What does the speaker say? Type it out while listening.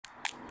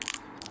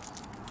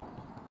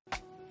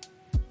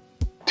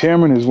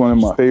Tamarind is one of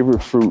my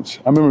favorite fruits.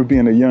 I remember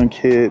being a young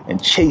kid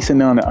and chasing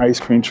down the ice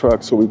cream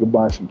truck so we could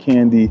buy some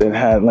candy that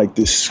had like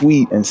this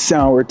sweet and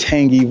sour,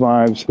 tangy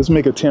vibes. Let's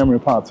make a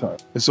Tamarind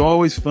Pop-Tart. It's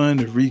always fun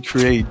to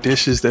recreate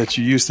dishes that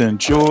you used to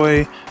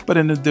enjoy, but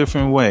in a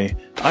different way.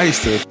 I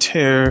used to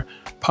tear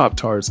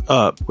Pop-Tarts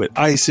up with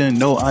icing,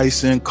 no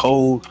icing,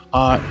 cold,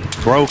 hot,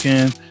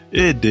 broken.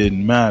 It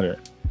didn't matter.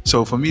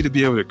 So for me to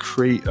be able to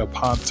create a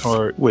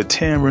Pop-Tart with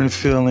tamarind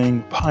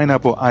filling,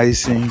 pineapple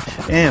icing,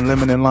 and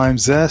lemon and lime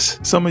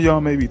zest, some of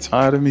y'all may be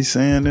tired of me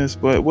saying this,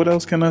 but what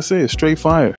else can I say? It's straight fire.